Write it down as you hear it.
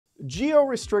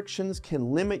Geo-restrictions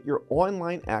can limit your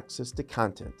online access to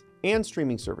content and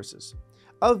streaming services.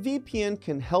 A VPN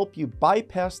can help you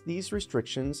bypass these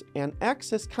restrictions and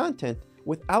access content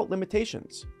without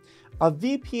limitations. A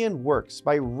VPN works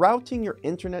by routing your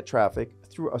internet traffic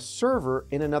through a server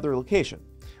in another location,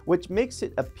 which makes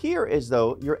it appear as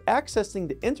though you're accessing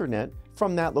the internet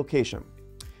from that location.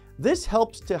 This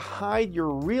helps to hide your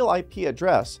real IP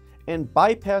address and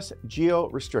bypass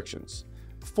geo-restrictions.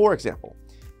 For example,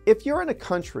 if you're in a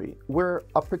country where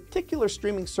a particular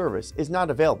streaming service is not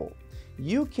available,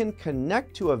 you can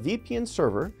connect to a VPN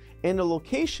server in a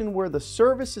location where the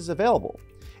service is available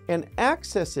and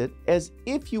access it as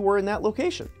if you were in that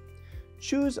location.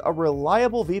 Choose a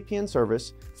reliable VPN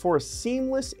service for a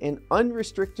seamless and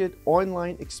unrestricted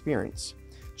online experience.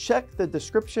 Check the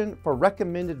description for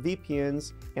recommended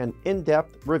VPNs and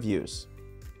in-depth reviews.